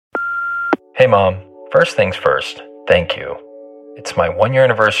Hey Mom, first things first, thank you. It's my 1-year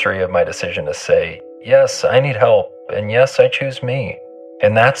anniversary of my decision to say, yes, I need help, and yes, I choose me.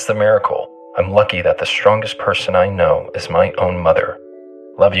 And that's the miracle. I'm lucky that the strongest person I know is my own mother.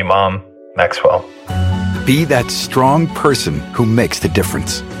 Love you, Mom. Maxwell. Be that strong person who makes the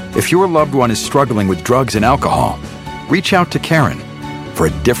difference. If your loved one is struggling with drugs and alcohol, reach out to Caron for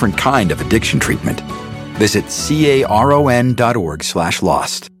a different kind of addiction treatment. Visit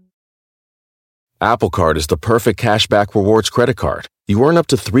caron.org/lost. Apple Card is the perfect cashback rewards credit card. You earn up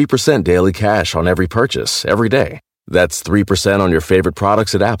to 3% daily cash on every purchase, every day. That's 3% on your favorite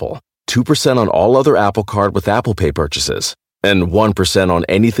products at Apple, 2% on all other Apple Card with Apple Pay purchases, and 1% on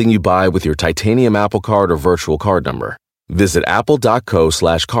anything you buy with your titanium Apple Card or virtual card number. Visit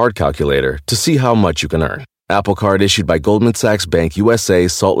apple.co/card calculator to see how much you can earn. Apple Card issued by Goldman Sachs Bank USA,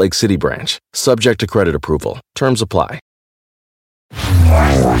 Salt Lake City branch. Subject to credit approval. Terms apply.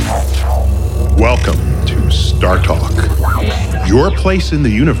 Welcome to Star Talk, your place in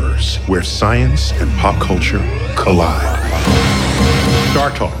the universe where science and pop culture collide. Star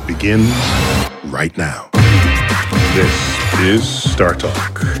Talk begins right now. This is Star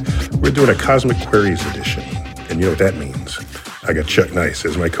Talk. We're doing a Cosmic Queries edition, and you know what that means. I got Chuck Nice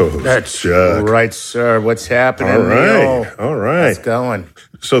as my co-host. That's Chuck. Right, sir. What's happening? All right. Neil? All right. How's it going?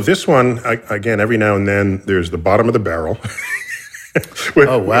 So this one, again, every now and then, there's the bottom of the barrel.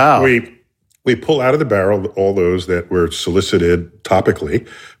 Oh, wow. We pull out of the barrel all those that were solicited topically,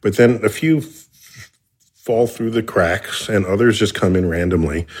 but then a few fall through the cracks and others just come in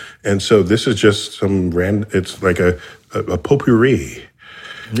randomly. And so this is just it's like a potpourri.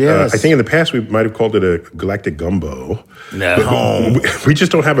 Yes. I think in the past we might have called it a galactic gumbo. No. We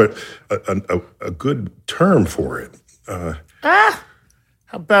just don't have a good term for it. How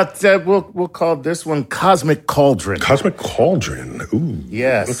about we'll call this one Cosmic Cauldron. Cosmic Cauldron. Ooh.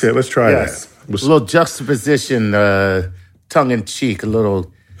 Yes. Okay, let's try yes. that. A little juxtaposition, tongue-in-cheek, a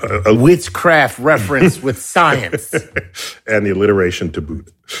little witchcraft reference with science. And the alliteration to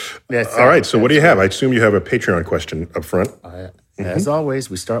boot. That's all right, so what do you have? I assume you have a Patreon question up front. As always,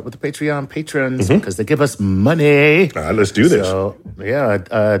 we start with the Patreon patrons because they give us money. Let's do this. So,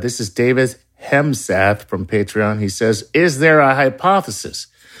 this is David Hemsath from Patreon. He says, is there a hypothesis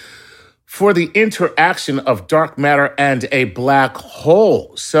for the interaction of dark matter and a black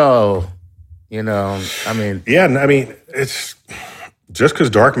hole? So, it's just because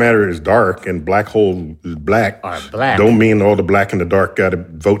dark matter is dark and black hole is black, don't mean all the black and the dark got to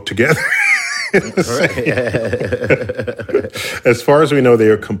vote together. As far as we know, they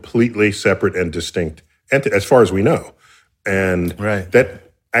are completely separate and distinct, as far as we know. And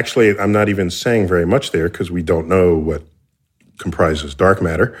that actually, I'm not even saying very much there because we don't know what comprises dark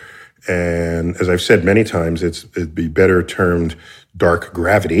matter. And as I've said many times, it'd be better termed dark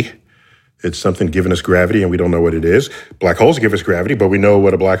gravity. It's something giving us gravity and we don't know what it is. Black holes give us gravity, but we know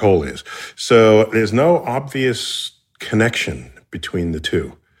what a black hole is. So there's no obvious connection between the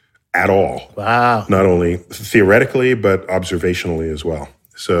two at all. Wow. Not only theoretically, but observationally as well.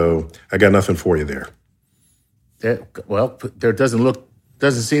 So I got nothing for you there. There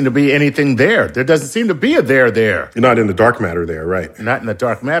doesn't seem to be anything there. There doesn't seem to be a there. You're not in the dark matter there, right? Not in the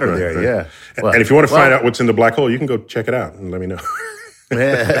dark matter there, right. yeah. Well, and if you want to find out what's in the black hole, you can go check it out and let me know. Go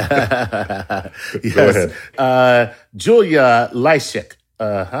ahead. Julia Lyshik.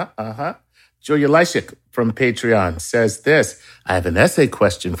 Julia Lyshik from Patreon says this. I have an essay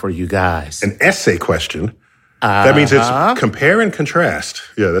question for you guys. An essay question? That means it's compare and contrast.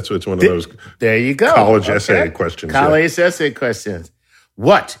 Yeah, it's one of those. There you go. College essay questions. College essay questions.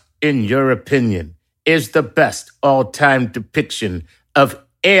 What, in your opinion, is the best all-time depiction of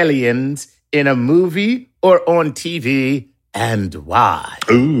aliens in a movie or on TV, and why?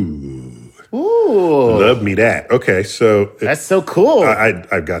 Ooh. Love me that. Okay, so... That's so cool.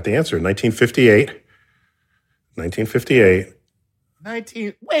 I've got the answer. 1958.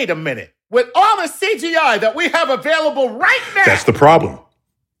 Wait a minute. With all the CGI that we have available right now... That's the problem.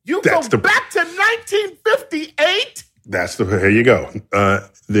 You go back to 1958? Here you go.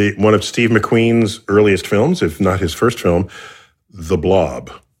 One of Steve McQueen's earliest films, if not his first film, The Blob.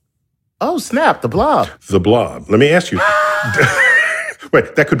 Oh, snap, The Blob. The Blob. Let me ask you.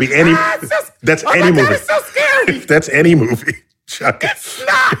 Wait, that could be any... That's any movie. God, it's so scary. That's any movie. Chuck. It's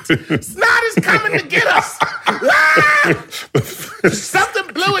Snot. Snot is coming to get us. Something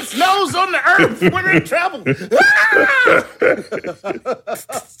blew its nose on the earth. We're in trouble.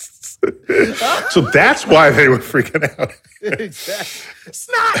 So that's why they were freaking out. Exactly.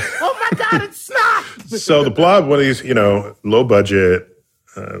 Snot. Oh, my God, it's Snot. So The Blob, one of these, low-budget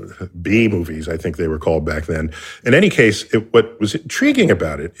B movies, I think they were called back then. In any case, what was intriguing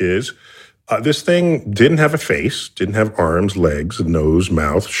about it is This thing didn't have a face, didn't have arms, legs, nose,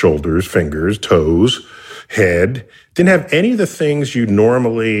 mouth, shoulders, fingers, toes, head. Didn't have any of the things you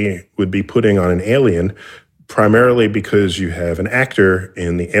normally would be putting on an alien, primarily because you have an actor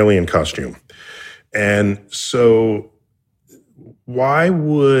in the alien costume. And so why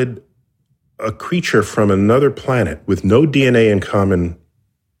would a creature from another planet with no DNA in common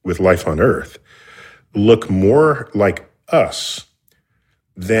with life on Earth look more like us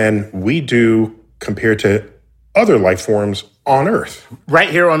than we do compared to other life forms on Earth? Right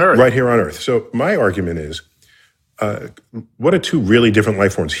here on Earth. Right here on Earth. So my argument is, what are two really different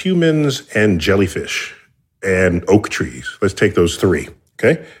life forms? Humans and jellyfish and oak trees. Let's take those three,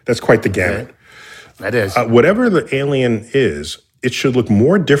 okay? That's quite the gamut. Okay. That is. Whatever the alien is, it should look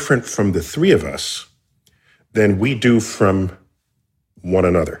more different from the three of us than we do from one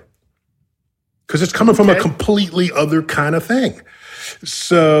another. Because it's coming from a completely other kind of thing.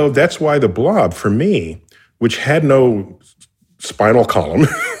 So that's why the blob, for me, which had no spinal column,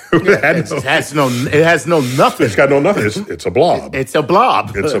 it has no nothing. It's got no nothing. It's a blob. It's a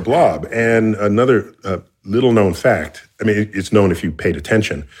blob. It's a blob. And another little known fact, I mean, it's known if you paid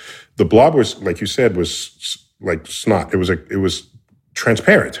attention. The blob was, like you said, was like snot. It was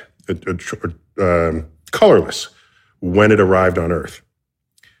transparent, colorless when it arrived on Earth.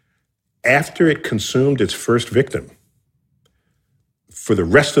 After it consumed its first victim, for the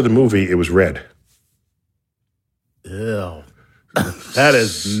rest of the movie, it was red. Ew. That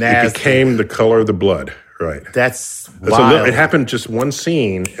is nasty. It became the color of the blood, right? That's wild. It happened just one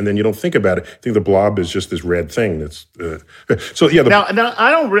scene, and then you don't think about it. I think the blob is just this red thing. That's so yeah. Now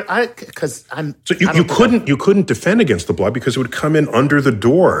I don't because I'm. So you couldn't defend against the blob because it would come in under the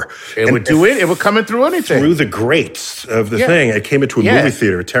door. It would do it. It would come in through anything. Through the grates of the thing. It came into a movie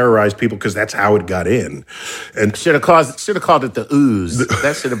theater. It terrorized people because that's how it got in. And should have called it the ooze.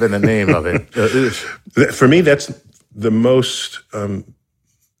 That should have been the name of it. The ooze. For me, that's the most.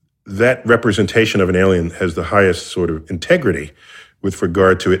 That representation of an alien has the highest sort of integrity with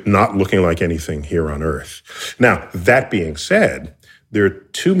regard to it not looking like anything here on Earth. Now, that being said, there are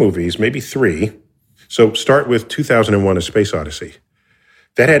two movies, maybe three. So start with 2001: A Space Odyssey.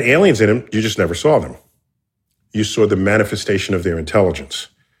 That had aliens in them. You just never saw them. You saw the manifestation of their intelligence.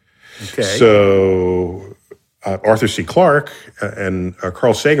 Okay. So Arthur C. Clarke and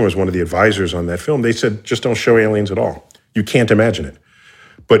Carl Sagan was one of the advisors on that film. They said, just don't show aliens at all. You can't imagine it.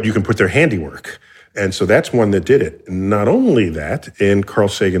 But you can put their handiwork. And so that's one that did it. Not only that, in Carl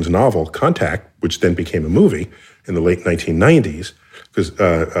Sagan's novel, Contact, which then became a movie in the late 1990s, because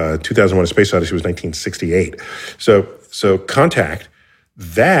 2001: A Space Odyssey was 1968. So Contact,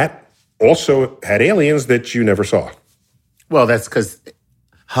 that also had aliens that you never saw. Well, that's because,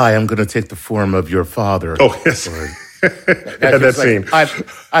 hi, I'm going to take the form of your father. Oh, yes. That scene.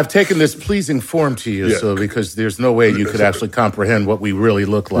 I've taken this pleasing form to you, so because there's no way you could actually comprehend what we really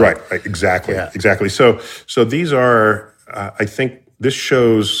look like. Right, exactly, exactly. So these are, I think this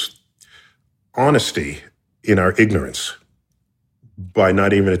shows honesty in our ignorance by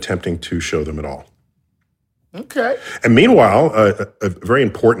not even attempting to show them at all. Okay. And meanwhile, a very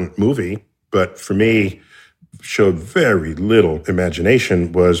important movie, but for me, showed very little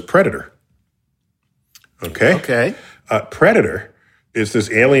imagination, was Predator. Okay. Predator is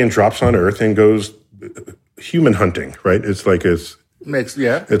this alien drops on Earth and goes human hunting, right? It's like it's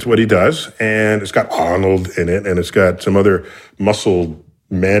what he does. And it's got Arnold in it, and it's got some other muscled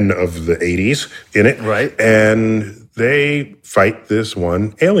men of the 80s in it. Right. And they fight this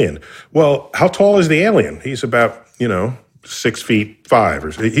one alien. Well, how tall is the alien? He's about, 6'5"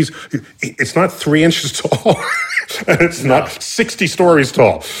 or it's not 3 inches tall. And it's not 60 stories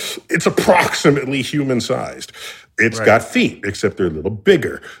tall. It's approximately human-sized. It's got feet, except they're a little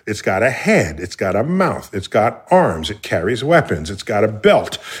bigger. It's got a head. It's got a mouth. It's got arms. It carries weapons. It's got a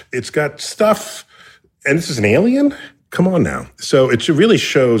belt. It's got stuff. And this is an alien? Come on now. So it really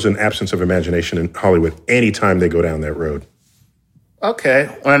shows an absence of imagination in Hollywood anytime they go down that road. Okay.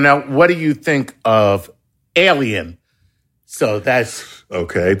 Well, now, what do you think of Alien? So that's...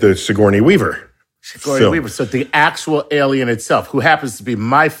 Okay, the Sigourney Weaver. Sigourney Weaver. So the actual alien itself, who happens to be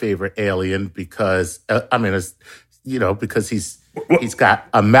my favorite alien because, because he's got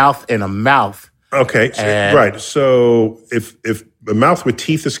a mouth and a mouth. Okay, right. So if a mouth with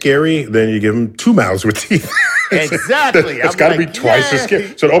teeth is scary, then you give him 2 mouths with teeth. Exactly. It's got to be twice as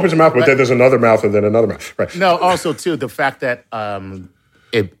scary. So it opens a mouth, but then there's another mouth and then another mouth. Right. No, also, too, the fact that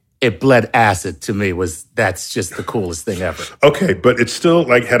it bled acid to me that's just the coolest thing ever. Okay, but it still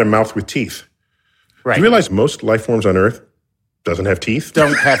had a mouth with teeth. Right. Do you realize most life forms on Earth doesn't have teeth?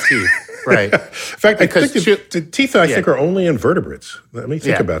 Don't have teeth. Right. In fact, because the teeth, I think, are only in vertebrates. Let me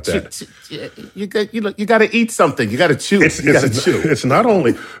think about that. You got to eat something. You got to chew. It's not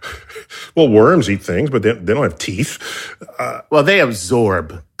only... Well, worms eat things, but they don't have teeth. Well, they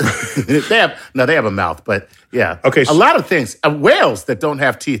absorb. they have a mouth, but yeah. Okay. A lot of things. Whales that don't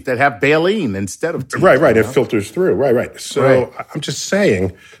have teeth, that have baleen instead of teeth. Right. It filters through. Right. So I'm just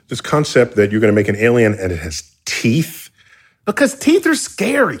saying this concept that you're going to make an alien and it has teeth. Because teeth are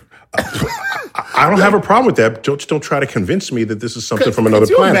scary. I don't have a problem with that. Just don't try to convince me that this is something from another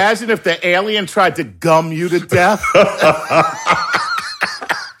planet. Could you imagine if the alien tried to gum you to death?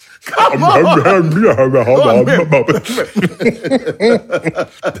 Come on.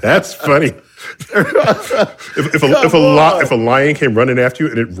 That's funny. If a lion came running after you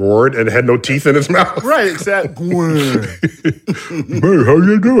and it roared and it had no teeth in its mouth. Right, exactly. How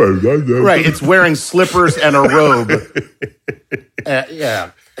you doing? Right, it's wearing slippers and a robe.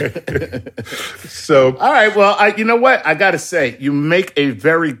 Yeah. So, all right, well, you know what? I got to say, you make a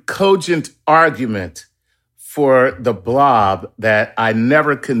very cogent argument for the blob that I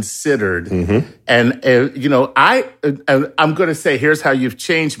never considered. Mm-hmm. And, I'm going to say, here's how you've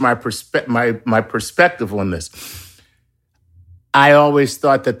changed my perspective on this. I always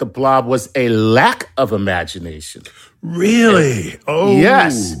thought that the blob was a lack of imagination. Really? Oh.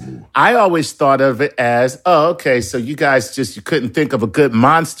 Yes. I always thought of it as, okay, so you guys you couldn't think of a good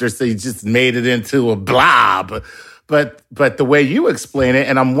monster, so you just made it into a blob. But the way you explain it,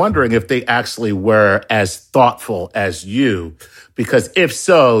 and I'm wondering if they actually were as thoughtful as you, because if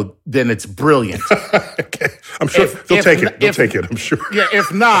so, then it's brilliant. Okay. I'm sure they'll take it. They'll take it, I'm sure. Yeah,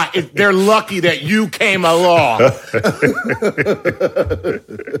 if not, they're lucky that you came along.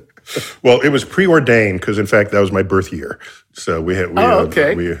 Well, it was preordained because, in fact, that was my birth year. So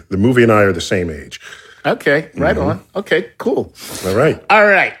the movie and I are the same age. Okay, right on. Okay, cool. All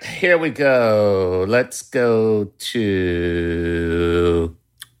right, here we go. Let's go to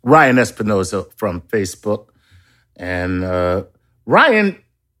Ryan Espinoza from Facebook. And Ryan,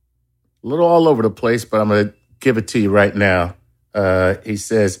 a little all over the place, but I'm going to give it to you right now. He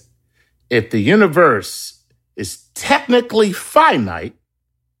says, if the universe is technically finite,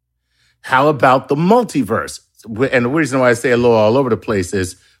 how about the multiverse? And the reason why I say a little all over the place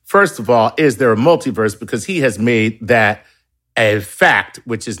is, first of all, is there a multiverse? Because he has made that a fact,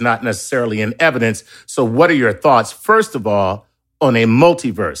 which is not necessarily in evidence. So what are your thoughts, first of all, on a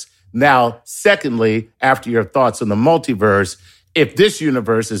multiverse? Now, secondly, after your thoughts on the multiverse, if this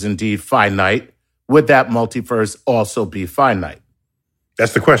universe is indeed finite, would that multiverse also be finite?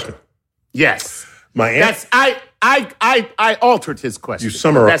 That's the question. Yes. My answer. I altered his question. You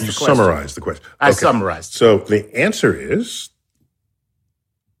summarized the question. I summarized. So the answer is,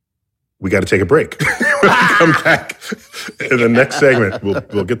 we got to take a break. We'll come back in the next segment.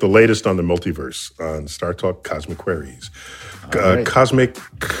 We'll get the latest on the multiverse on Star Talk Cosmic Queries. Right. Cosmic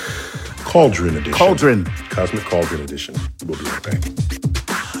Cauldron Edition. Cosmic Cauldron Edition. We'll be right back.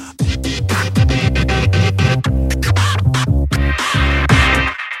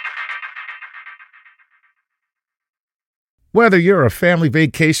 Whether you're a family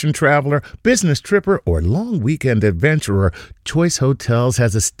vacation traveler, business tripper, or long weekend adventurer, Choice Hotels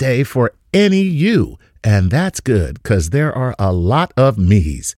has a stay for any you. And that's good, because there are a lot of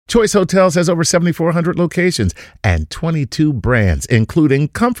me's. Choice Hotels has over 7,400 locations and 22 brands, including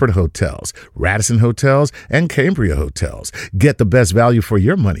Comfort Hotels, Radisson Hotels, and Cambria Hotels. Get the best value for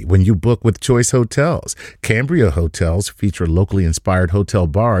your money when you book with Choice Hotels. Cambria Hotels feature locally inspired hotel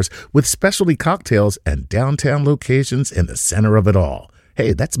bars with specialty cocktails and downtown locations in the center of it all.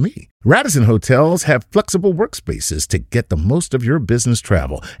 Hey, that's me. Radisson Hotels have flexible workspaces to get the most of your business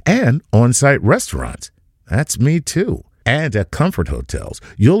travel and on-site restaurants. That's me too. And at Comfort Hotels,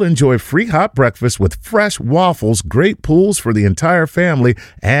 you'll enjoy free hot breakfast with fresh waffles, great pools for the entire family,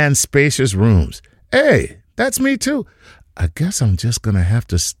 and spacious rooms. Hey, that's me too. I guess I'm just going to have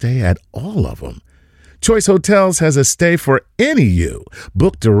to stay at all of them. Choice Hotels has a stay for any you.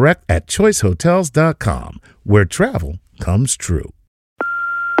 Book direct at choicehotels.com, where travel comes true.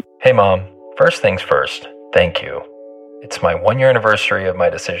 Hey, Mom. First things first, thank you. It's my 1-year anniversary of my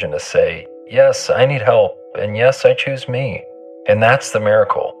decision to say, yes, I need help, and yes, I choose me. And that's the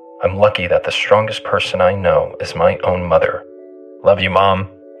miracle. I'm lucky that the strongest person I know is my own mother. Love you, Mom.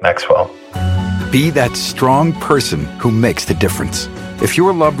 Maxwell. Be that strong person who makes the difference. If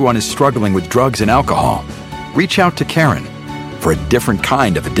your loved one is struggling with drugs and alcohol, reach out to Karen for a different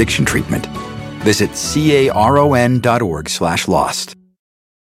kind of addiction treatment. Visit caron.org/lost.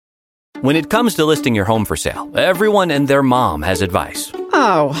 When it comes to listing your home for sale, everyone and their mom has advice.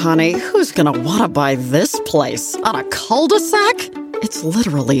 Oh, honey, who's going to want to buy this place? On a cul-de-sac? It's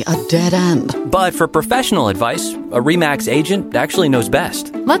literally a dead end. But for professional advice, a RE/MAX agent actually knows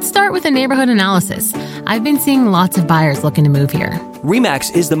best. Let's start with a neighborhood analysis. I've been seeing lots of buyers looking to move here. RE/MAX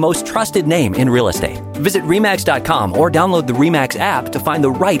is the most trusted name in real estate. Visit RE/MAX.com or download the RE/MAX app to find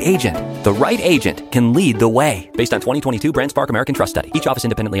the right agent. The right agent can lead the way. Based on 2022 BrandSpark American Trust Study. Each office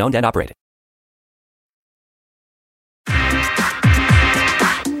independently owned and operated.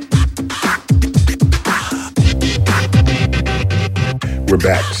 We're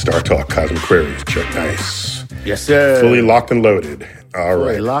back. Star Talk Cosmic Queries. Chuck Nice. Yes, sir. Fully locked and loaded. All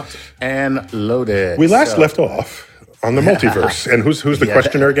right. Fully locked and loaded. We last left off on the multiverse. And who's the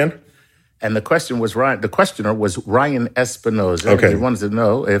questioner again? And the questioner was Ryan Espinoza. Okay. He wanted to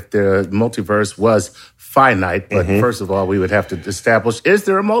know if the multiverse was finite. But first of all, we would have to establish, is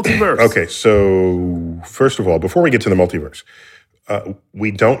there a multiverse? Okay, so first of all, before we get to the multiverse,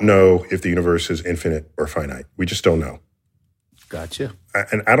 we don't know if the universe is infinite or finite. We just don't know. Gotcha.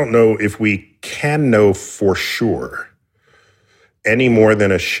 And I don't know if we can know for sure any more than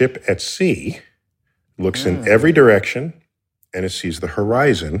a ship at sea looks in every direction and it sees the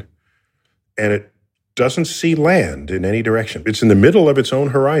horizon and it doesn't see land in any direction. It's in the middle of its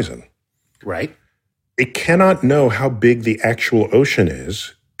own horizon. Right. It cannot know how big the actual ocean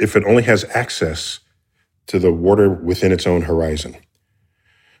is if it only has access to the water within its own horizon.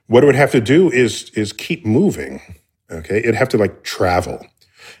 What it would have to do is keep moving. Okay, it'd have to travel.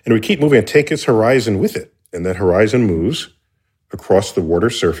 And it would keep moving and take its horizon with it. And that horizon moves across the water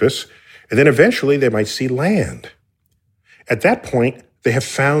surface. And then eventually they might see land. At that point, they have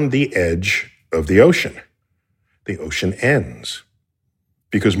found the edge of the ocean. The ocean ends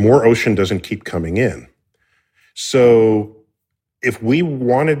because more ocean doesn't keep coming in. So if we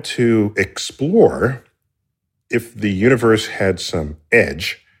wanted to explore if the universe had some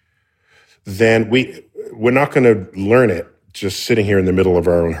edge, then we're not going to learn it just sitting here in the middle of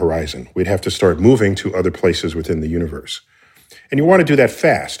our own horizon. We'd have to start moving to other places within the universe. And you want to do that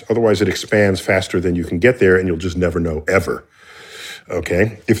fast. Otherwise, it expands faster than you can get there, and you'll just never know ever.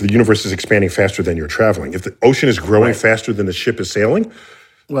 Okay? If the universe is expanding faster than you're traveling. If the ocean is growing faster than the ship is sailing.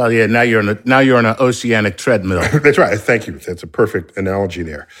 Well, yeah, now you're on an oceanic treadmill. That's right. Thank you. That's a perfect analogy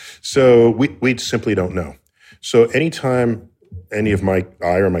there. So we simply don't know. So anytime any of I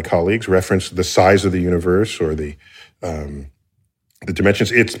or my colleagues reference the size of the universe or the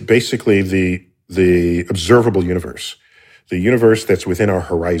dimensions, it's basically the observable universe, the universe that's within our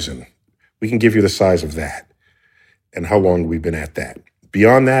horizon. We can give you the size of that and how long we've been at that.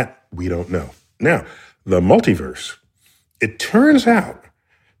 Beyond that, we don't know. Now, the multiverse, it turns out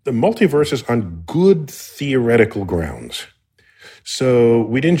the multiverse is on good theoretical grounds. So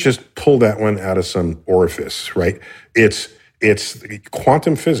we didn't just pull that one out of some orifice, right? It's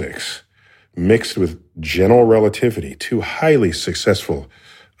quantum physics mixed with general relativity, two highly successful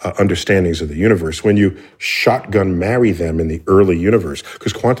understandings of the universe. When you shotgun marry them in the early universe,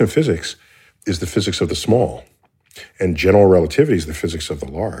 because quantum physics is the physics of the small, and general relativity is the physics of the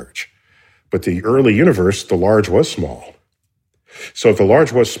large. But the early universe, the large was small. So if the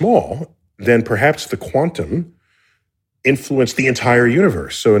large was small, then perhaps the quantum influence the entire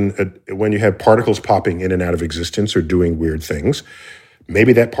universe. So when you have particles popping in and out of existence or doing weird things,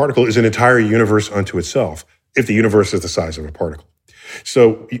 maybe that particle is an entire universe unto itself, if the universe is the size of a particle.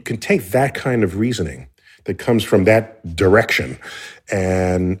 So you can take that kind of reasoning that comes from that direction,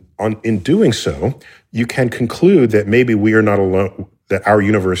 and in doing so, you can conclude that maybe we are not alone, that our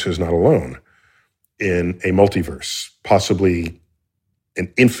universe is not alone in a multiverse, possibly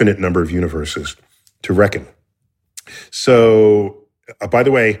an infinite number of universes to reckon. So, by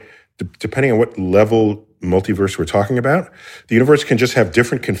the way, depending on what level multiverse we're talking about, the universe can just have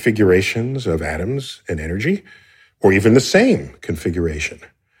different configurations of atoms and energy, or even the same configuration.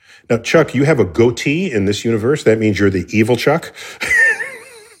 Now, Chuck, you have a goatee in this universe. That means you're the evil Chuck.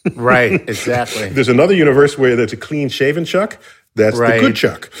 Right, exactly. There's another universe where there's a clean-shaven Chuck. That's the good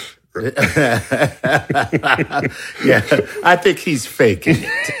Chuck. Yeah, I think he's faking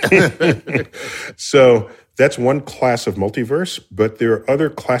it. So that's one class of multiverse, but there are other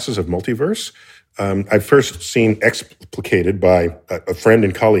classes of multiverse. I've first seen explicated by a friend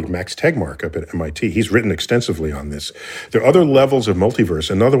and colleague, Max Tegmark, up at MIT. He's written extensively on this. There are other levels of multiverse.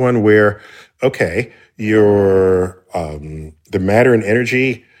 Another one where, okay, the matter and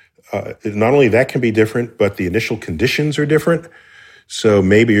energy, not only that can be different, but the initial conditions are different. So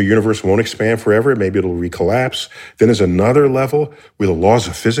maybe your universe won't expand forever. Maybe it'll recollapse. Then there's another level where the laws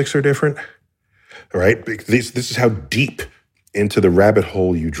of physics are different. All right? This is how deep into the rabbit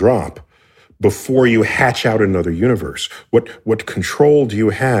hole you drop before you hatch out another universe. What control do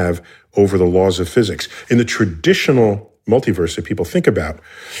you have over the laws of physics? In the traditional multiverse that people think about.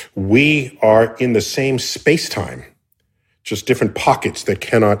 We are in the same space-time, just different pockets that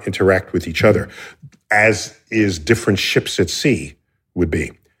cannot interact with each other, as is different ships at sea would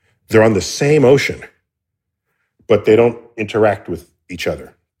be. They're on the same ocean, but they don't interact with each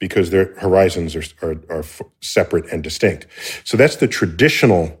other because their horizons are separate and distinct. So that's the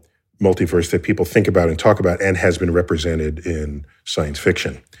traditional multiverse that people think about and talk about and has been represented in science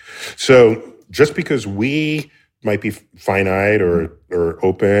fiction. So just because we might be finite or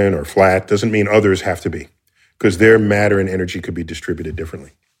open or flat doesn't mean others have to be, because their matter and energy could be distributed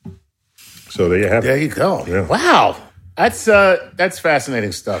differently. So there you have it. There you go. Yeah. Wow. That's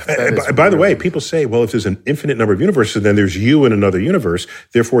fascinating stuff. By the way, people say, well, if there's an infinite number of universes, then there's you in another universe.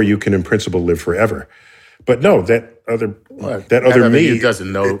 Therefore, you can, in principle, live forever. But no, that other me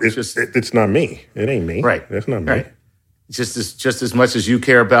doesn't know. It's not me. It ain't me. Right. That's not me. Right. Just as much as you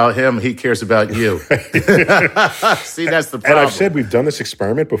care about him, he cares about you. See, that's the problem. And I've said we've done this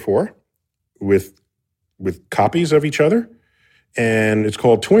experiment before with copies of each other, and it's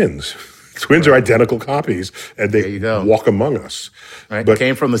called twins. Twins are identical copies, and they walk among us. Right. But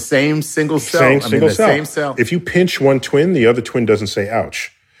came from the same single cell. Same cell. If you pinch one twin, the other twin doesn't say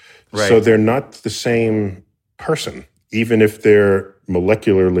ouch. Right. So they're not the same person, even if they're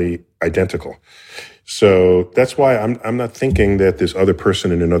molecularly identical. So that's why I'm not thinking that this other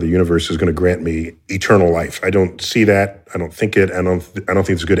person in another universe is going to grant me eternal life. I don't see that. I don't think it. I don't think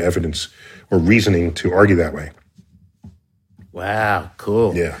there's good evidence or reasoning to argue that way. Wow.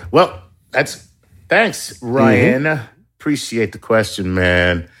 Cool. Yeah. Well, thanks, Ryan. Mm-hmm. Appreciate the question,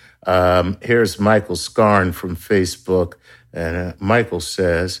 man. Here's Michael Scarn from Facebook. And Michael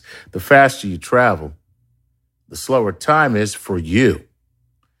says, the faster you travel, the slower time is for you.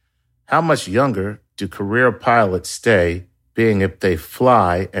 How much younger do career pilots stay, being if they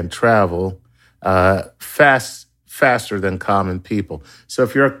fly and travel faster than common people? So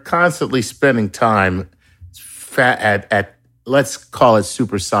if you're constantly spending time at let's call it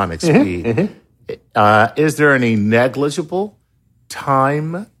supersonic speed, is there any negligible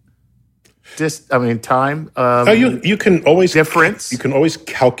time? You can always difference. You can always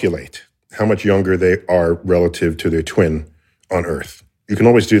calculate how much younger they are relative to their twin on Earth. You can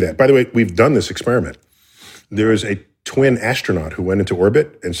always do that. By the way, we've done this experiment. There is a twin astronaut who went into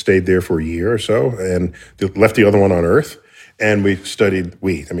orbit and stayed there for a year or so, and left the other one on Earth. And we studied.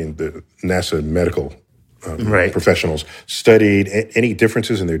 The NASA medical professionals studied any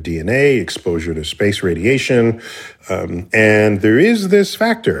differences in their DNA, exposure to space radiation, and there is this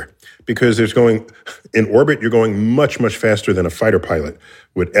factor. Because in orbit, you're going much, much faster than a fighter pilot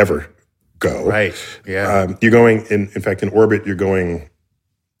would ever go. Right, yeah. You're going, in fact, in orbit, you're going,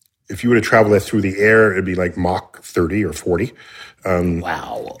 if you were to travel that through the air, it'd be like Mach 30 or 40.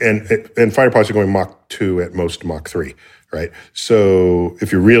 Wow. And fighter pilots are going Mach 2 at most Mach 3, right? So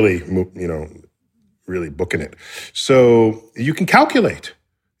if you're really, really booking it. So you can calculate.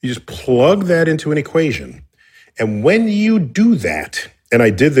 You just plug that into an equation. And when you do that, and I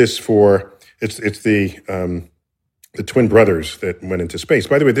did this for, it's the twin brothers that went into space.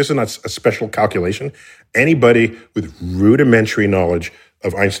 By the way, this is not a special calculation. Anybody with rudimentary knowledge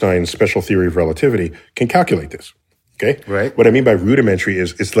of Einstein's special theory of relativity can calculate this, okay? Right. What I mean by rudimentary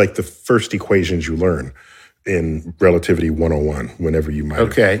is it's like the first equations you learn in Relativity 101, whenever you might.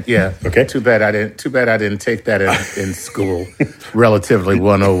 Okay, yeah. Okay. Too bad I didn't take that in school. Relativity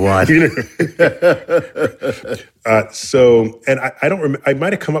 101. I don't remember. I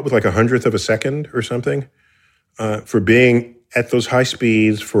might have come up with like 100th of a second or something for being at those high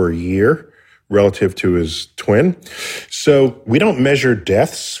speeds for a year relative to his twin. So we don't measure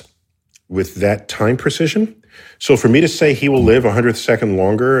deaths with that time precision. So for me to say he will live 100th second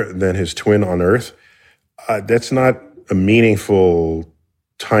longer than his twin on Earth, that's not a meaningful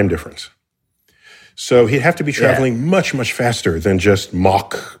time difference. So he'd have to be traveling much, much faster than just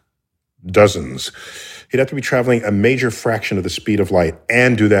Mach dozens. He'd have to be traveling a major fraction of the speed of light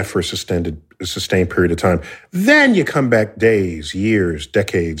and do that for a sustained period of time. Then you come back days, years,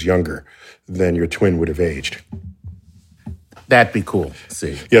 decades younger than your twin would have aged. That'd be cool.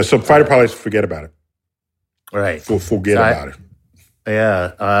 See. Yeah, so fighter pilots, forget about it. Right. Forget about it.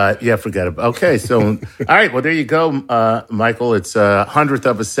 Yeah, forget about it. Okay, so, all right, well, there you go, Michael. It's 100th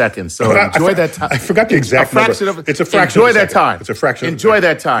of a second. So enjoy that time. I forgot the exact number. It's a fraction Enjoy that time. It's a fraction. Enjoy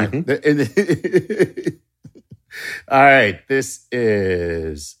that time. Mm-hmm. All right, this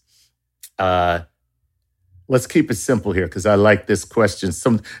is Let's keep it simple here because I like this question.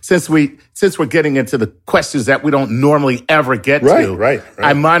 Since we're getting into the questions that we don't normally ever get to, right.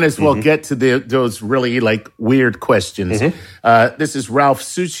 I might as well get to those really like weird questions. This is Ralph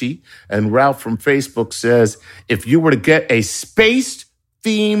Sushi, and Ralph from Facebook says, if you were to get a space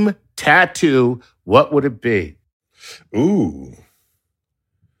theme tattoo, what would it be? Ooh.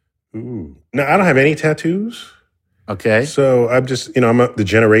 No, I don't have any tattoos. Okay. So I'm just, I'm the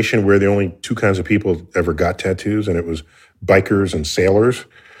generation where the only two kinds of people ever got tattoos, and it was bikers and sailors,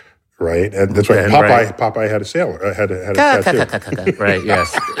 right? And that's why Popeye had a sailor, had a tattoo. Right,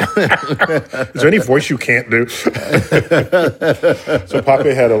 yes. Is there any voice you can't do? So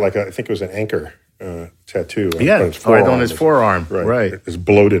Popeye had I think it was an anchor tattoo. On his forearm. Right. His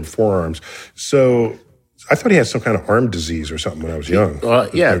bloated forearms. So I thought he had some kind of arm disease or something when I was young.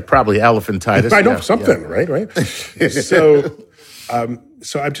 Probably elephantitis. I know something, right? So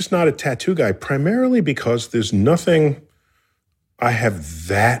I'm just not a tattoo guy, primarily because there's nothing I have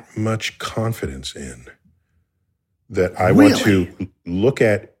that much confidence in that I want to look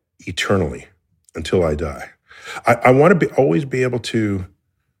at eternally until I die. I want to always be able to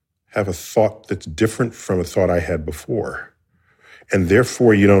have a thought that's different from a thought I had before. And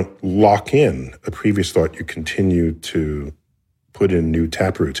therefore, you don't lock in a previous thought. You continue to put in new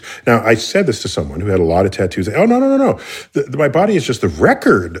taproots. Now, I said this to someone who had a lot of tattoos. Oh, no. My body is just the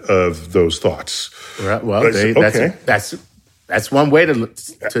record of those thoughts. Right. Well, that's one way to look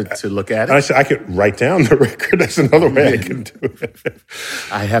at it. And I said, I could write down the record. That's another way I can do it.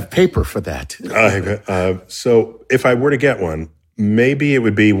 I have paper for that. So if I were to get one, maybe it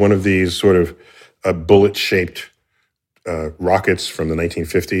would be one of these sort of bullet-shaped rockets from the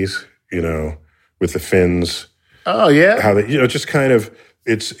 1950s, with the fins. Oh yeah, how they, just kind of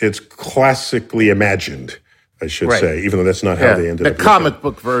it's classically imagined, I should say, even though that's not how they ended up. The comic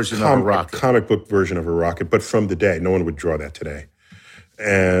book version of a rocket. Comic book version of a rocket, but from the day, no one would draw that today,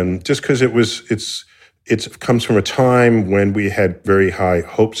 and just because it comes from a time when we had very high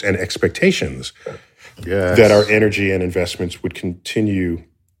hopes and expectations that our energy and investments would continue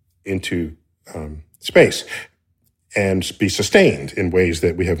into space and be sustained in ways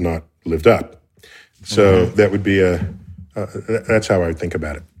that we have not lived up. So that would be that's how I would think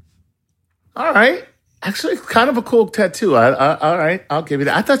about it. All right. Actually, kind of a cool tattoo. All right, I'll give you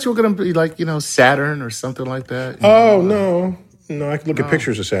that. I thought you were going to be like, Saturn or something like that. Oh, no, I could look at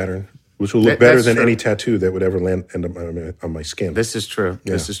pictures of Saturn, which will look better than any tattoo that would ever end up on my skin. This is true.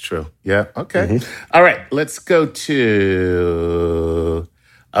 Yeah. This is true. Yeah, okay. All right, let's go to...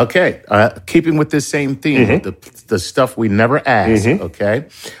 Okay, keeping with this same theme, the stuff we never ask, okay?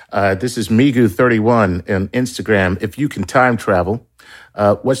 This is Migu31 on Instagram. If you can time travel,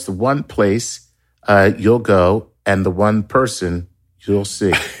 what's the one place you'll go and the one person you'll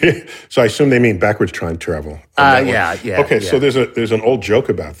see? So I assume they mean backwards time travel. Yeah. Okay, so there's an old joke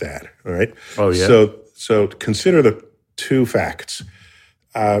about that, all right? Oh, yeah? So consider the two facts.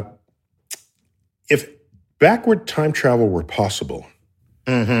 If backward time travel were possible...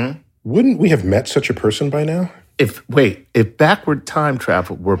 wouldn't we have met such a person by now? If backward time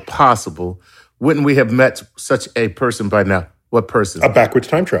travel were possible, wouldn't we have met such a person by now? What person? A backwards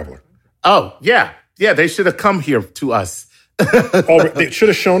time traveler. Oh, yeah. Yeah, they should have come here to us. They should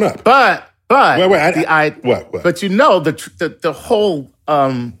have shown up. But what? But the whole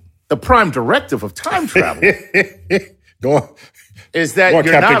the prime directive of time travel Go on. Is that you're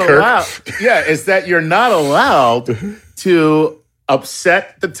Captain not Kirk. allowed. Yeah, is that you're not allowed to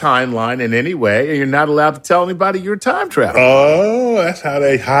upset the timeline in any way, and you're not allowed to tell anybody you're time traveling. Oh, that's how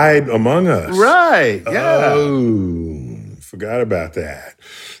they hide among us. Right, yeah. Oh, forgot about that.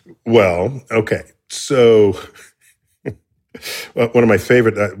 Well, okay. So one of my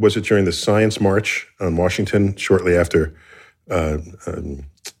favorite, was it during the Science March on Washington, shortly after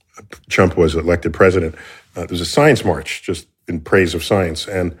Trump was elected president. There was a Science March just in praise of science.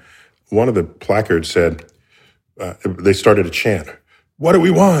 And one of the placards said, they started a chant. What do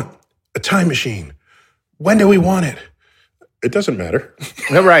we want? A time machine. When do we want it? It doesn't matter.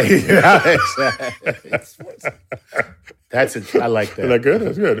 Right. I like that. Isn't that good?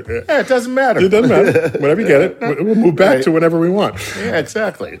 That's good. Yeah, it doesn't matter. It doesn't matter. Whenever you get it, we'll move back to whenever we want. Yeah,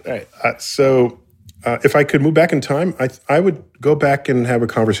 exactly. Right. So if I could move back in time, I would go back and have a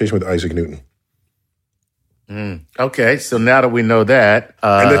conversation with Isaac Newton. Okay, so now that we know that,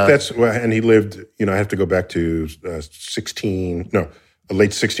 and he lived. I have to go back to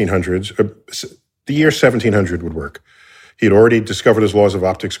late 1600s. The year 1700 would work. He had already discovered his laws of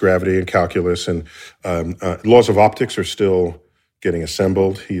optics, gravity, and calculus, and laws of optics are still getting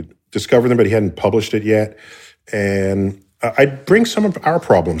assembled. He discovered them, but he hadn't published it yet. And I'd bring some of our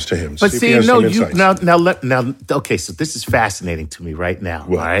problems to him. But see, okay, so this is fascinating to me right now,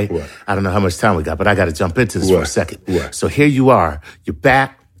 What? all right? What? I don't know how much time we got, but I got to jump into this for What? a second. What? So here you are. You're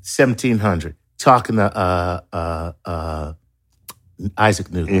back, 1700, talking to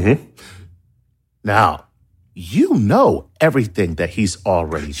Isaac Newton. Mm-hmm. Now, you know everything that he's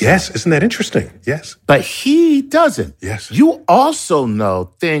already done. Yes, isn't that interesting? Yes. But he doesn't. Yes. You also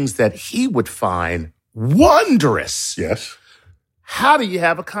know things that he would find wondrous. Yes. How do you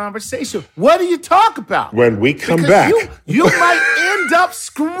have a conversation? What do you talk about? When we come Because back. you might end up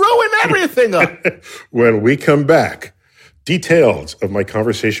screwing everything up. When we come back, details of my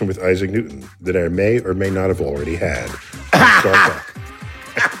conversation with Isaac Newton that I may or may not have already had. Start Talk.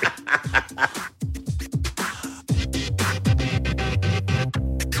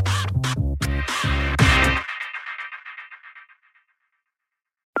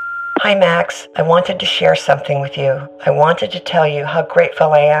 Hi, Max. I wanted to share something with you. I wanted to tell you how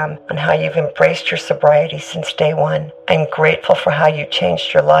grateful I am and how you've embraced your sobriety since day one. I'm grateful for how you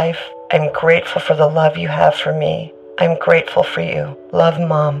changed your life. I'm grateful for the love you have for me. I'm grateful for you. Love,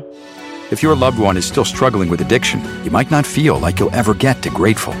 Mom. If your loved one is still struggling with addiction, you might not feel like you'll ever get to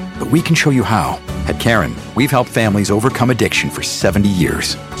grateful, but we can show you how. At Caron, we've helped families overcome addiction for 70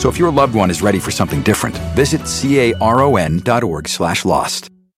 years. So if your loved one is ready for something different, visit caron.org/lost.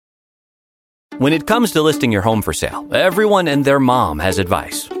 When it comes to listing your home for sale, everyone and their mom has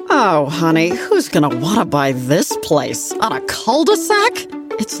advice. Oh, honey, who's gonna want to buy this place? On a cul-de-sac?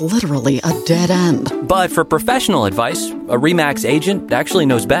 It's literally a dead end. But for professional advice, a RE/MAX agent actually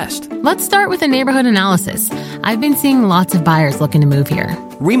knows best. Let's start with a neighborhood analysis. I've been seeing lots of buyers looking to move here.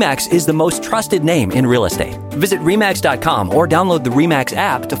 RE/MAX is the most trusted name in real estate. Visit RE/MAX.com or download the RE/MAX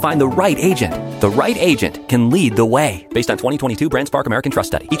app to find the right agent. The right agent can lead the way. Based on 2022 BrandSpark American Trust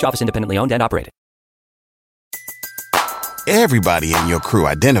Study. Each office independently owned and operated. Everybody in your crew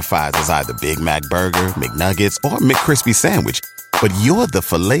identifies as either Big Mac Burger, McNuggets, or McCrispy Sandwich. But you're the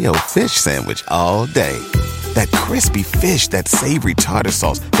Filet-O-Fish Sandwich all day. That crispy fish, that savory tartar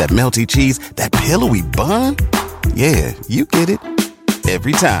sauce, that melty cheese, that pillowy bun. Yeah, you get it.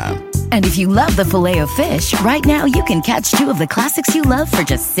 Every time. And if you love the Filet-O-Fish, right now you can catch two of the classics you love for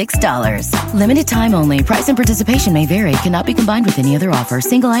just $6. Limited time only. Price and participation may vary. Cannot be combined with any other offer.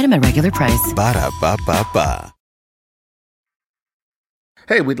 Single item at regular price. Ba-da-ba-ba-ba.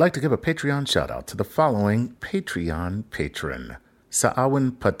 Hey, we'd like to give a Patreon shout-out to the following Patreon patron,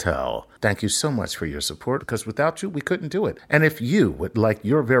 Saawin Patel. Thank you so much for your support, because without you, we couldn't do it. And if you would like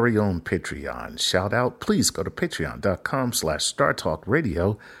your very own Patreon shout-out, please go to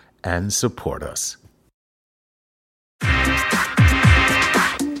patreon.com/StarTalkRadio and support us.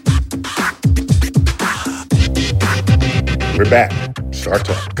 We're back. Star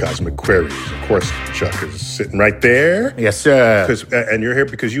Talk, Cosmic Queries. Of course, Chuck is sitting right there. Yes, sir. And you're here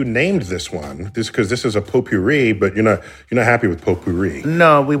because you named this one. Because this is a potpourri, but you're not happy with potpourri.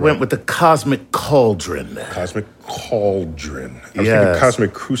 No, we went with the Cosmic Cauldron. Cosmic Cauldron. I was Yes. thinking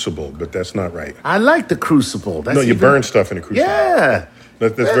Cosmic Crucible, but that's not right. I like the Crucible. That's You burn stuff in a crucible. Yeah.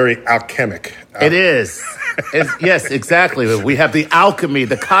 That's very alchemic. It is. Yes, exactly. We have the alchemy,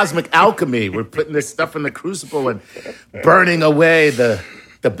 the cosmic alchemy. We're putting this stuff in the crucible and burning away the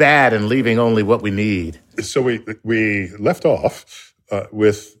bad and leaving only what we need. So we left off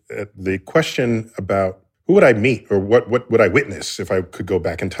with the question about who would I meet or what would I witness if I could go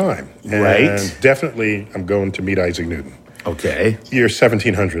back in time? Right. And definitely I'm going to meet Isaac Newton. Okay. Year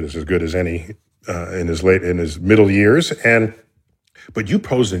 1700 is as good as any in his middle years. But you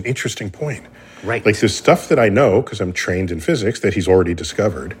posed an interesting point. Right. Like there's stuff that I know because I'm trained in physics that he's already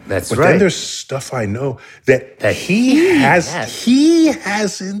discovered. That's but right. Then there's stuff I know that he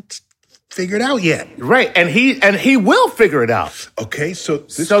hasn't figured out yet. Right. And he will figure it out. Okay, so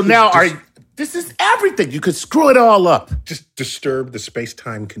this is everything. You could screw it all up. Just disturb the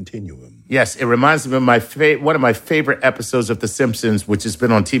space-time continuum. Yes, it reminds me of one of my favorite episodes of The Simpsons, which has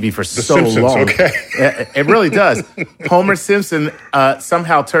been on TV for so Simpsons, long. okay. It really does. Homer Simpson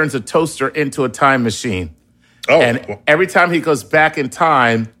somehow turns a toaster into a time machine. Oh. And every time he goes back in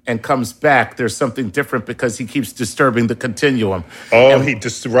time and comes back, there's something different because he keeps disturbing the continuum. Oh, he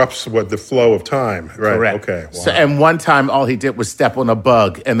disrupts the flow of time. Right. Correct. Okay. Wow. So, and one time, all he did was step on a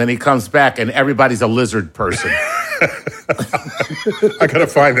bug, and then he comes back, and everybody's a lizard person. I gotta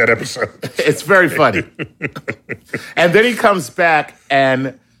find that episode. It's very funny. And then he comes back,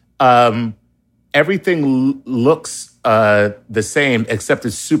 and everything looks the same, except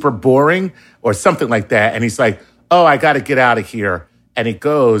it's super boring or something like that. And he's like, "Oh, I got to get out of here." And he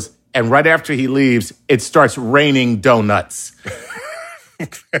goes, and right after he leaves, it starts raining donuts.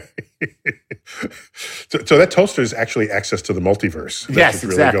 So that toaster is actually access to the multiverse. Yes,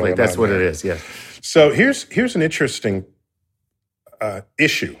 exactly. That's what it is, yes. So here's an interesting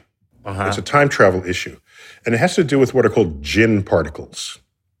issue. It's a time travel issue. And it has to do with what are called Jinn particles.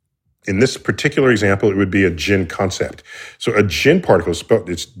 In this particular example, it would be a Jinn concept. So a Jinn particle,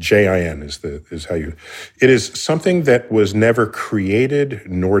 it's J-I-N is how you... It is something that was never created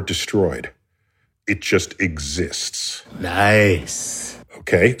nor destroyed. It just exists. Nice.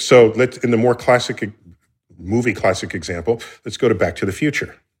 Okay, so in the more classic example, let's go to Back to the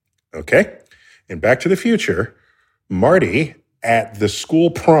Future. Okay? In Back to the Future, Marty at the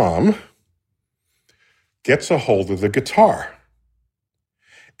school prom gets a hold of the guitar.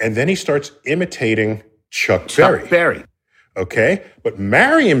 And then he starts imitating Chuck Berry. Okay? But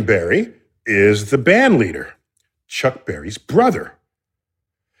Marion Barry is the band leader, Chuck Berry's brother.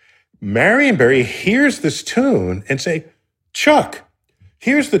 Marion Barry hears this tune and say, Chuck,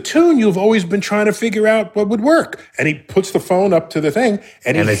 here's the tune you've always been trying to figure out what would work. And he puts the phone up to the thing,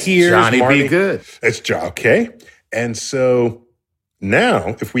 and he hears Johnny Marty. B. Good. Okay. And so now,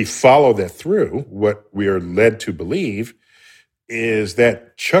 if we follow that through, what we are led to believe is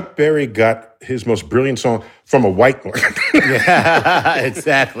that Chuck Berry got his most brilliant song from a white one. Yeah,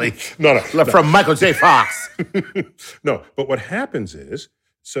 exactly. No. From Michael J. Fox. No, but what happens is,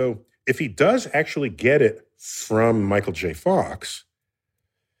 so if he does actually get it from Michael J. Fox,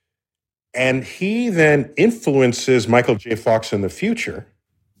 and he then influences Michael J. Fox in the future,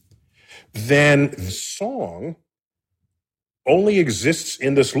 then the song only exists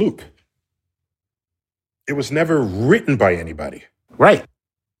in this loop. It was never written by anybody. Right.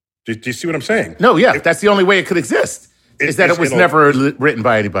 Do you see what I'm saying? No, yeah. That's the only way it could exist, is that it was never written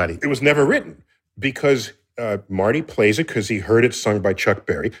by anybody. It was never written because Marty plays it because he heard it sung by Chuck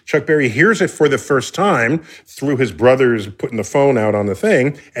Berry. Chuck Berry hears it for the first time through his brothers putting the phone out on the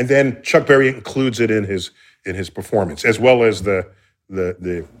thing, and then Chuck Berry includes it in his performance, as well as the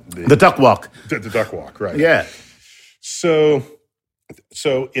duck walk. The duck walk, right? Yeah. So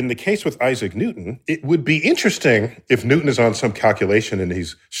in the case with Isaac Newton, it would be interesting if Newton is on some calculation and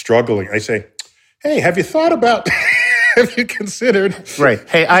he's struggling. I say, hey, have you thought about, have you considered? Right.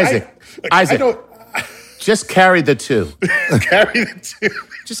 Hey, Isaac, just carry the two. Carry the two.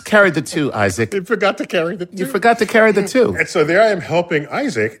 Just carry the two, Isaac. You forgot to carry the two. You forgot to carry the two. And so there I am helping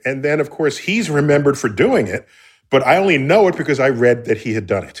Isaac. And then, of course, he's remembered for doing it. But I only know it because I read that he had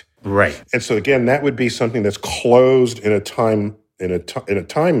done it. Right. And so, again, that would be something that's closed in a time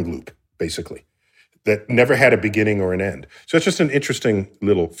loop, basically, that never had a beginning or an end. So it's just an interesting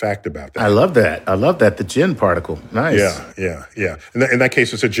little fact about that. I love that. The Jinn particle. Nice. Yeah. In that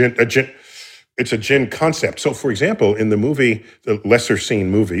case, it's a Jinn concept. So, for example, in the movie, the lesser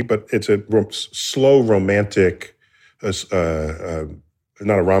seen movie, but it's a slow romantic,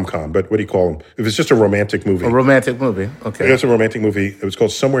 not a rom-com, but what do you call them? If it's just a romantic movie. A romantic movie, okay. It's a romantic movie. It was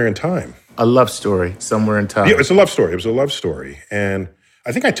called Somewhere in Time. A love story, Somewhere in Time. Yeah, it's a love story. It was a love story. And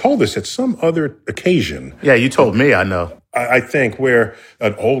I think I told this at some other occasion. Yeah, you told me, I know. I think where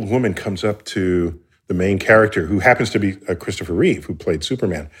an old woman comes up to the main character, who happens to be Christopher Reeve, who played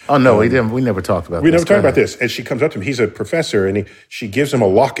Superman. Oh, no, we didn't. We never talked about this. We never talked about this. And she comes up to him. He's a professor, and she gives him a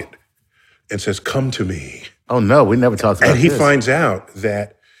locket and says, come to me. Oh, no, we never talked about this. And he finds out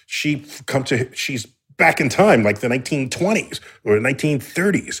that she's back in time, like the 1920s or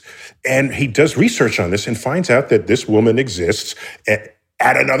 1930s. And he does research on this and finds out that this woman exists at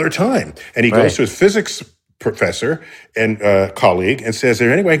another time. And he goes to his physics professor and colleague and says, is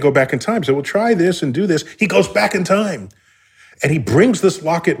there any way I can go back in time? So we'll try this and do this. He goes back in time and he brings this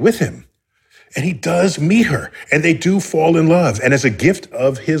locket with him. And he does meet her and they do fall in love. And as a gift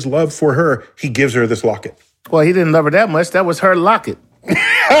of his love for her, he gives her this locket. Well, he didn't love her that much. That was her locket.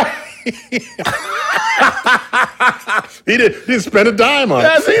 He didn't spend a dime on it.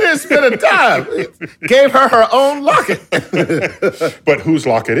 Yes, he didn't spend a dime. Gave her own locket. But whose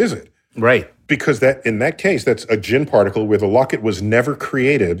locket is it? Right. Because in that case, that's a Jinn particle where the locket was never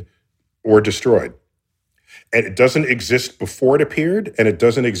created or destroyed. And it doesn't exist before it appeared, and it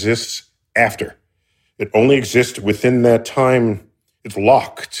doesn't exist after. It only exists within that time. It's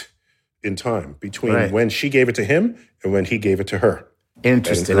locked in time between when she gave it to him and when he gave it to her.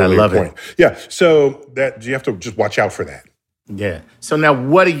 Interesting. I love it. Yeah. So that you have to just watch out for that. Yeah. So now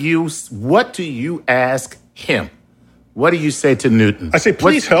what do you ask him? What do you say to Newton? I say,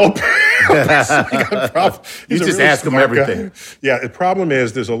 please help. You just ask him everything. Guy. Yeah. The problem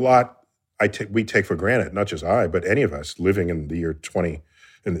is there's a lot we take for granted, not just I, but any of us living in the year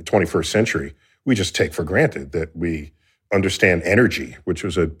in the 21st century. We just take for granted that we understand energy, which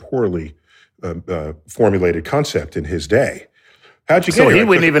was a poorly formulated concept in his day. How'd you get So here? he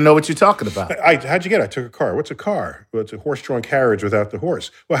wouldn't even know what you're talking about. How'd you get it? I took a car. What's a car? Well, it's a horse-drawn carriage without the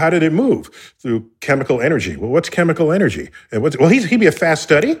horse. Well, how did it move? Through chemical energy. Well, what's chemical energy? And he'd be a fast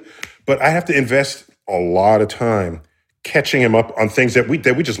study, but I have to invest a lot of time catching him up on things that we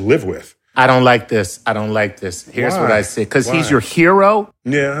just live with. I don't like this. Here's what I say. Because he's your hero.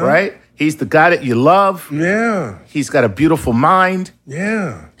 Yeah. Right? He's the guy that you love. Yeah. He's got a beautiful mind.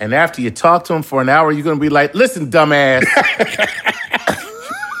 Yeah. And after you talk to him for an hour, you're going to be like, listen, dumbass.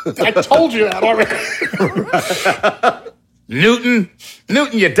 I told you that already. Newton,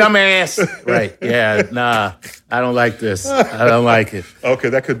 you dumbass. Right. Yeah. Nah, I don't like this. I don't like it. Okay,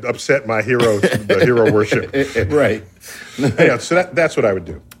 that could upset my the hero worship. Right. Yeah, so that's what I would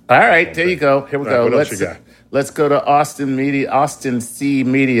do. All right, there you go. Here we go. What else you got? Let's go to Austin Media. Austin C.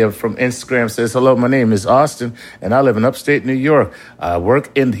 Media from Instagram says, hello, my name is Austin, and I live in upstate New York. I work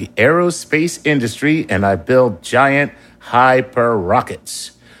in the aerospace industry, and I build giant hyper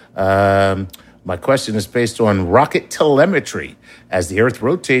rockets. My question is based on rocket telemetry. As the Earth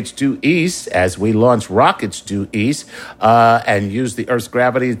rotates due east, as we launch rockets due east and use the Earth's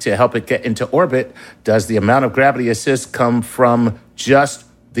gravity to help it get into orbit, does the amount of gravity assist come from just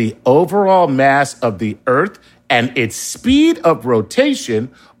the overall mass of the Earth and its speed of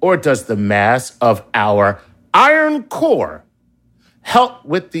rotation, or does the mass of our iron core help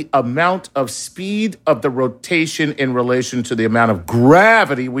with the amount of speed of the rotation in relation to the amount of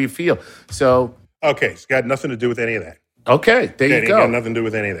gravity we feel? So, okay, it's got nothing to do with any of that. Okay, there you go. Got nothing to do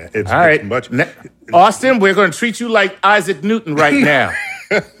with any of that. All right. Austin, we're going to treat you like Isaac Newton right now.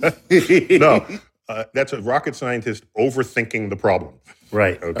 No, that's a rocket scientist overthinking the problem.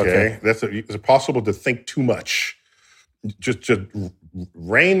 Right. Okay. It's possible to think too much. Just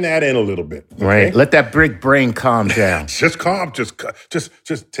rein that in a little bit. Okay? Right. Let that big brain calm down. Just calm.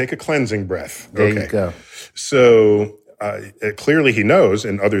 Just take a cleansing breath. There you go. So clearly he knows,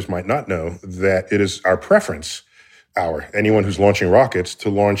 and others might not know, that it is our preference, anyone who's launching rockets, to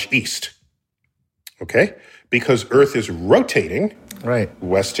launch east. Okay? Because Earth is rotating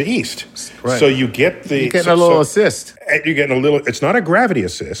west to east. Right. So you get you're getting a little assist. You're getting a little, it's not a gravity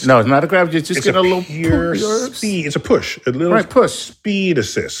assist. No, it's not a gravity. You're just getting a little pure speed. It's a push. A little push. Speed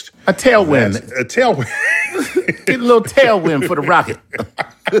assist. A tailwind. A tailwind. Get a little tailwind for the rocket.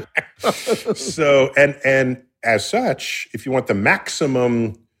 So, and as such, if you want the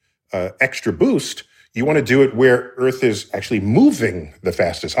maximum extra boost, you want to do it where Earth is actually moving the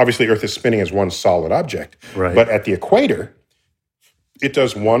fastest. Obviously, Earth is spinning as one solid object. Right. But at the equator, it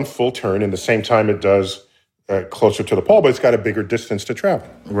does one full turn in the same time it does closer to the pole, but it's got a bigger distance to travel.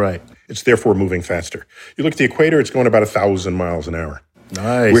 Right. It's therefore moving faster. You look at the equator, it's going about 1,000 miles an hour.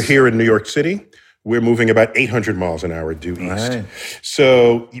 Nice. We're here in New York City. We're moving about 800 miles an hour due east. Right.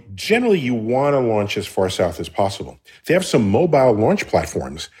 So generally, you want to launch as far south as possible. They have some mobile launch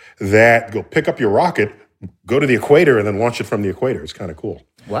platforms that go pick up your rocket, go to the equator, and then launch it from the equator. It's kind of cool.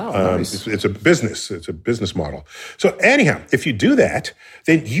 Wow. Nice. It's a business. It's a business model. So anyhow, if you do that,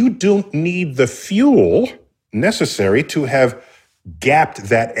 then you don't need the fuel necessary to have gapped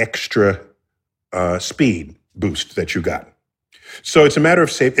that extra speed boost that you got. So it's a matter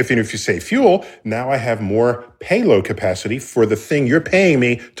of if you save fuel, now I have more payload capacity for the thing you're paying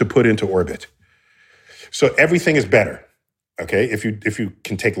me to put into orbit. So everything is better, okay, if you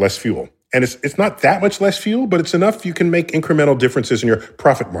can take less fuel. And it's not that much less fuel, but it's enough you can make incremental differences in your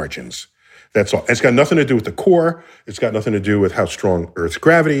profit margins. That's all. It's got nothing to do with the core. It's got nothing to do with how strong Earth's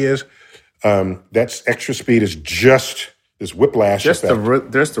gravity is. That's extra speed is just this whiplash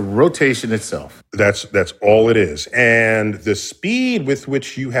effect. There's the rotation itself. That's all it is. And the speed with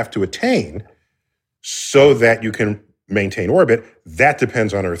which you have to attain so that you can maintain orbit, that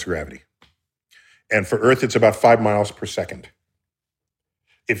depends on Earth's gravity. And for Earth, it's about 5 miles per second.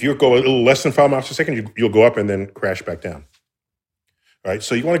 If you go a little less than 5 miles per second, you'll go up and then crash back down. All right,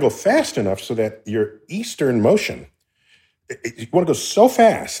 so you want to go fast enough so that your eastern motion, you want to go so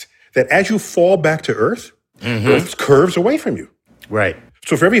fast that as you fall back to Earth, Earth curves away from you. Right.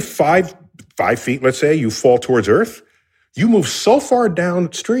 So for every 5 feet, let's say, you fall towards Earth, you move so far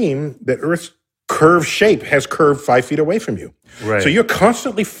downstream that Earth's curved shape has curved 5 feet away from you. Right. So you're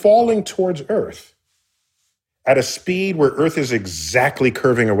constantly falling towards Earth at a speed where Earth is exactly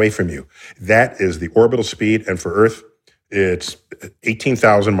curving away from you. That is the orbital speed, and for Earth, it's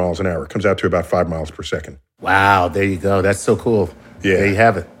 18,000 miles an hour. It comes out to about 5 miles per second. Wow, there you go. That's so cool. Yeah. There you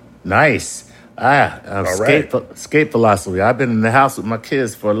have it. Nice. Escape philosophy. I've been in the house with my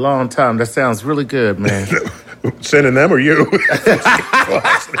kids for a long time. That sounds really good, man. Sending them or you?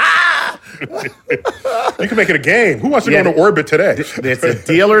 You can make it a game. Who wants to go to orbit today? It's a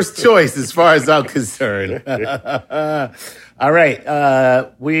dealer's choice as far as I'm concerned. All right.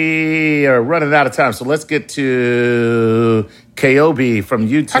 We are running out of time, so let's get to KOB from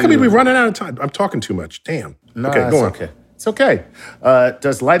YouTube. How come we running out of time? I'm talking too much. Damn. No, okay, go on. Okay. It's okay.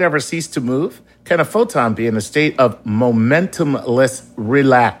 Does light ever cease to move? Can a photon be in a state of momentumless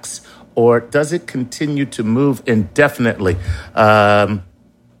relax, or does it continue to move indefinitely?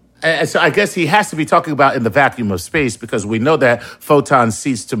 So I guess he has to be talking about in the vacuum of space, because we know that photons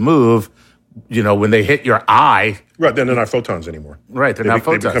cease to move, when they hit your eye. Right, then they're not photons anymore. Right, they're not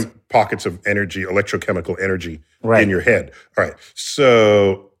photons. They become pockets of energy, electrochemical energy in your head. All right,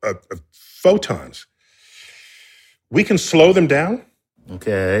 so photons, we can slow them down.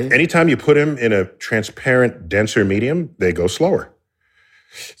 Okay. Anytime you put them in a transparent, denser medium, they go slower.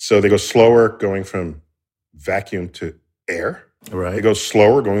 So they go slower going from vacuum to air. Right. It goes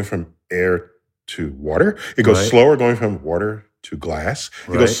slower going from air to water. It goes slower going from water to glass.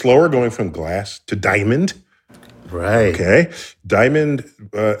 It goes slower going from glass to diamond. Right. Okay. Diamond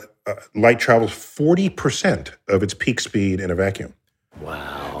light travels 40% of its peak speed in a vacuum.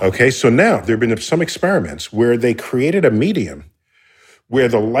 Wow. Okay. So now there have been some experiments where they created a medium where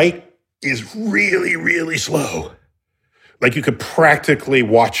the light is really, really slow. Like you could practically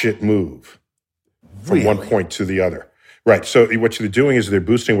watch it move from one point to the other. Right. So what they're doing is they're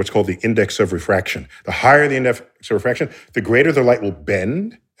boosting what's called the index of refraction. The higher the index of refraction, the greater the light will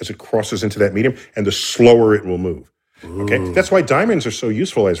bend as it crosses into that medium, and the slower it will move. Okay. That's why diamonds are so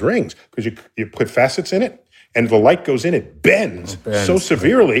useful as rings, because you put facets in it, and the light goes in, it bends so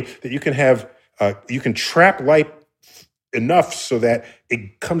severely that you can trap light enough so that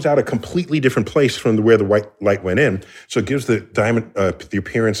it comes out a completely different place from where the white light went in. So it gives the diamond the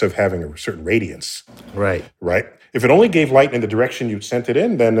appearance of having a certain radiance. Right. Right. If it only gave light in the direction you sent it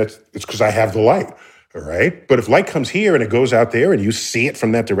in, then it's because I have the light. All right. But if light comes here and it goes out there and you see it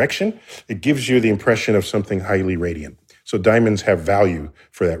from that direction, it gives you the impression of something highly radiant. So diamonds have value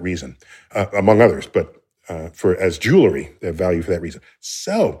for that reason, among others. But as jewelry, they have value for that reason.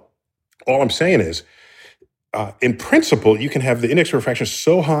 So all I'm saying is, in principle, you can have the index of refraction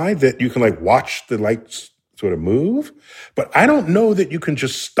so high that you can watch the light sort of move. But I don't know that you can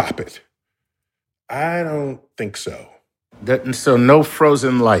just stop it. I don't think so. So no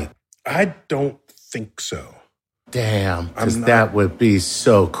frozen light? I don't think so. Damn, because that would be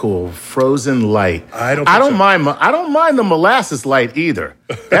so cool. Frozen light. I don't mind the molasses light either.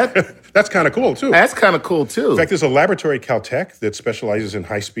 That's kind of cool too. That's kind of cool too. In fact, there's a laboratory at Caltech that specializes in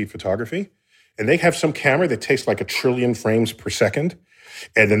high-speed photography, and they have some camera that takes 1 trillion frames per second.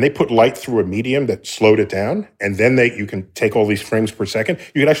 And then they put light through a medium that slowed it down, and then you can take all these frames per second.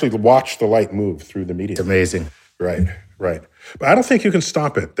 You can actually watch the light move through the medium. It's amazing. Right. But I don't think you can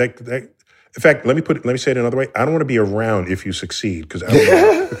stop it. In fact, let me say it another way. I don't want to be around if you succeed, because I don't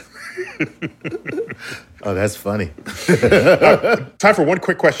know. Oh, that's funny. Time for one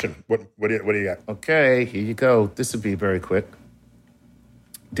quick question. What do you got? Okay, here you go. This will be very quick.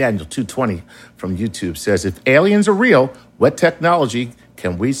 Daniel 220 from YouTube says, if aliens are real, what technology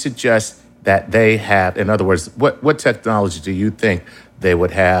can we suggest that they have? In other words, what technology do you think they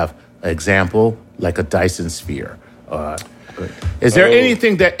would have? Example, like a Dyson sphere. Is there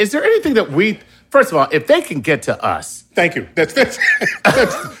anything that we? First of all, if they can get to us, thank you. That's the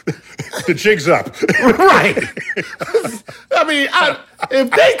jig's up. Right. I mean,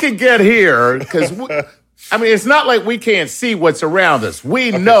 if they can get here, because it's not like we can't see what's around us.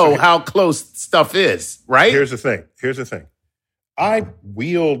 We know how close stuff is, right? Here's the thing. I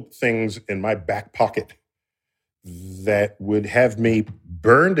wield things in my back pocket that would have me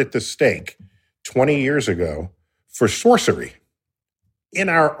burned at the stake 20 years ago for sorcery in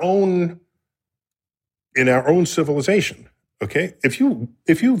our own civilization. Okay, if you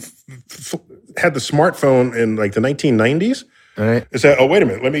had the smartphone in the 1990s. Right. It's that, oh, wait a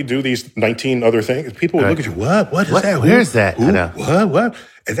minute, let me do these 19 other things. People would look at you, what is that? Where's that? What?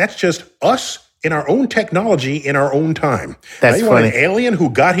 And that's just us in our own technology in our own time. That's now you funny. Want an alien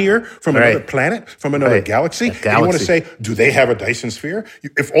who got here from another planet, from another galaxy, and you want to say, do they have a Dyson sphere?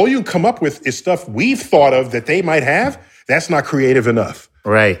 If all you come up with is stuff we've thought of that they might have, that's not creative enough.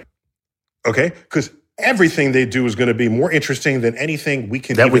 Right. Okay? Because everything they do is going to be more interesting than anything we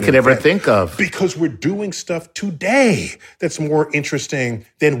could ever think of. Because we're doing stuff today that's more interesting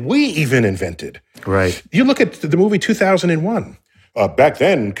than we even invented. Right. You look at the movie 2001. Back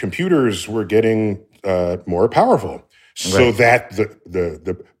then, computers were getting more powerful. So that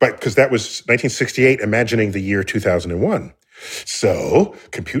because that was 1968, imagining the year 2001. So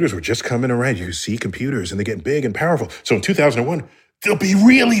computers were just coming around. You see computers and they're getting big and powerful. So in 2001, they'll be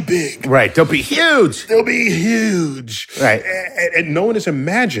really big. Right. They'll be huge. Right. And no one is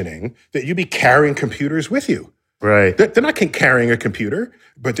imagining that you'd be carrying computers with you. Right. They're not carrying a computer,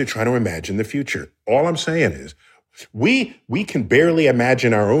 but they're trying to imagine the future. All I'm saying is we can barely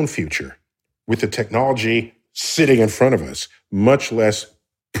imagine our own future with the technology sitting in front of us, much less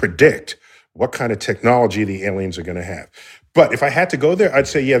predict what kind of technology the aliens are going to have. But if I had to go there, I'd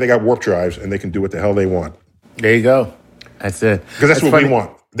say, yeah, they got warp drives and they can do what the hell they want. There you go. That's it. Because that's what we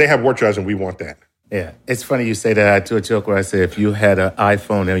want. They have warp drives and we want that. Yeah. It's funny you say that. I do a joke where I say if you had an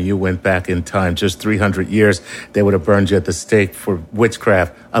iPhone and you went back in time just 300 years, they would have burned you at the stake for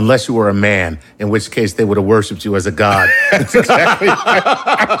witchcraft, unless you were a man, in which case they would have worshipped you as a god. That's exactly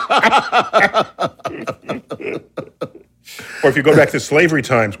Or if you go back to slavery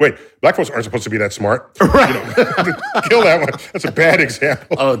times, wait, black folks aren't supposed to be that smart. Right. Kill that one. That's a bad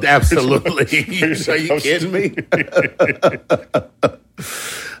example. Oh, absolutely. Are you kidding me?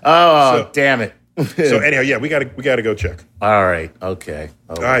 Damn it. So anyhow, yeah, we gotta go check. All right. Okay.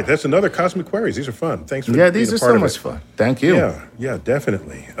 All right. That's another Cosmic Queries. These are fun. Thanks for these are so much fun. Thank you. Yeah,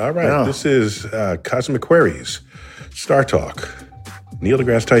 definitely. All right. This is Cosmic Queries, Star Talk. Neil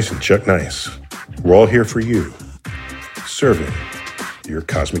deGrasse Tyson, Chuck Nice. We're all here for you, serving your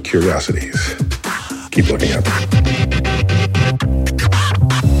cosmic curiosities. Keep looking up.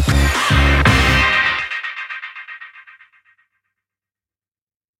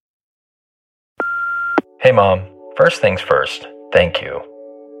 Hey, Mom. First things first, thank you.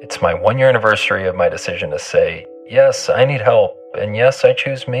 It's my 1-year anniversary of my decision to say, yes, I need help, and yes, I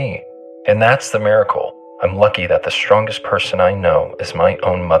choose me. And that's the miracle. I'm lucky that the strongest person I know is my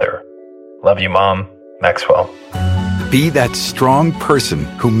own mother. Love you, Mom. Maxwell. Be that strong person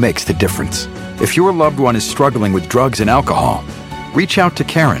who makes the difference. If your loved one is struggling with drugs and alcohol, reach out to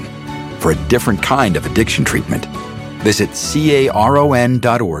Karen for a different kind of addiction treatment. Visit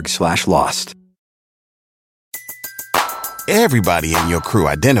caron.org/lost. Everybody in your crew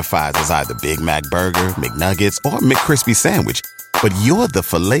identifies as either Big Mac Burger, McNuggets, or McCrispy Sandwich. But you're the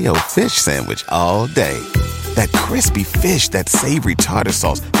Filet-O-Fish Sandwich all day. That crispy fish, that savory tartar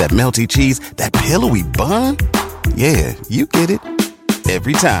sauce, that melty cheese, that pillowy bun. Yeah, you get it.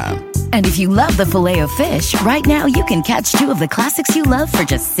 Every time. And if you love the Filet-O-Fish, right now you can catch 2 of the classics you love for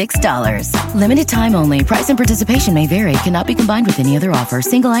just $6. Limited time only. Price and participation may vary. Cannot be combined with any other offer.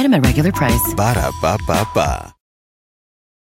 Single item at regular price. Ba-da-ba-ba-ba.